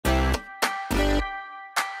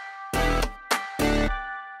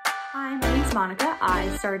Hi, my name's Monica.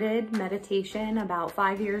 I started meditation about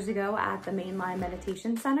 5 years ago at the Mainline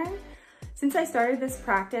Meditation Center. Since I started this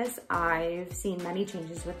practice, I've seen many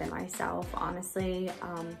changes within myself. Honestly,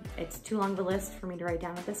 it's too long of a list for me to write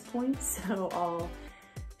down at this point, so I'll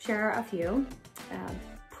share a few.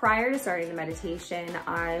 Prior to starting the meditation,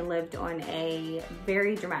 I lived on a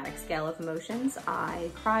very dramatic scale of emotions. I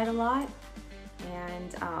cried a lot,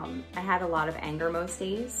 and I had a lot of anger most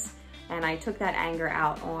days. And I took that anger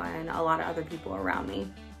out on a lot of other people around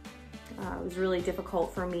me. It was really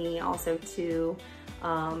difficult for me also to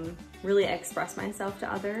really express myself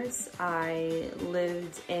to others. I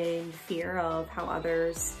lived in fear of how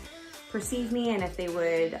others perceive me and if they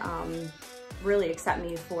would really accept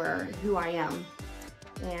me for who I am.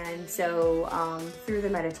 And so through the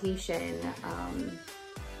meditation,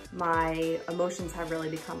 my emotions have really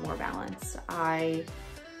become more balanced. I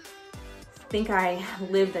think I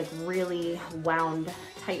lived like really wound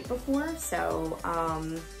tight before, so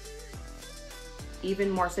even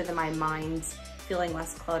more so than my mind feeling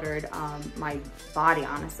less cluttered, my body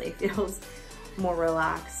honestly feels more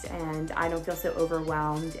relaxed, and I don't feel so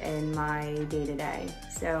overwhelmed in my day-to-day.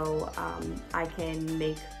 So I can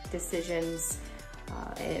make decisions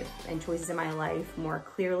and choices in my life more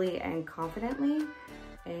clearly and confidently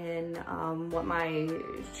in what my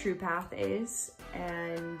true path is,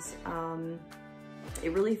 and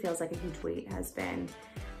it really feels like a huge weight has been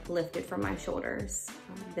lifted from my shoulders.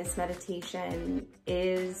 This meditation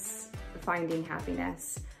is finding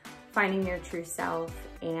happiness, finding your true self,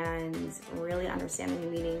 and really understanding the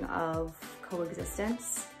meaning of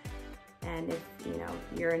coexistence. And if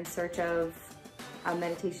you're in search of a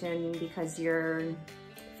meditation because you're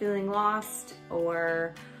feeling lost,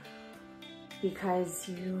 or because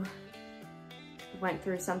you went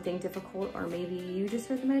through something difficult, or maybe you just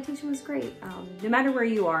heard the meditation was great. No matter where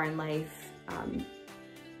you are in life,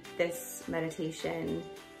 this meditation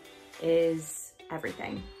is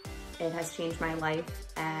everything. It has changed my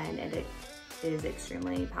life, and it is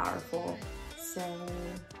extremely powerful. So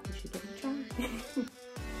you should give it a try.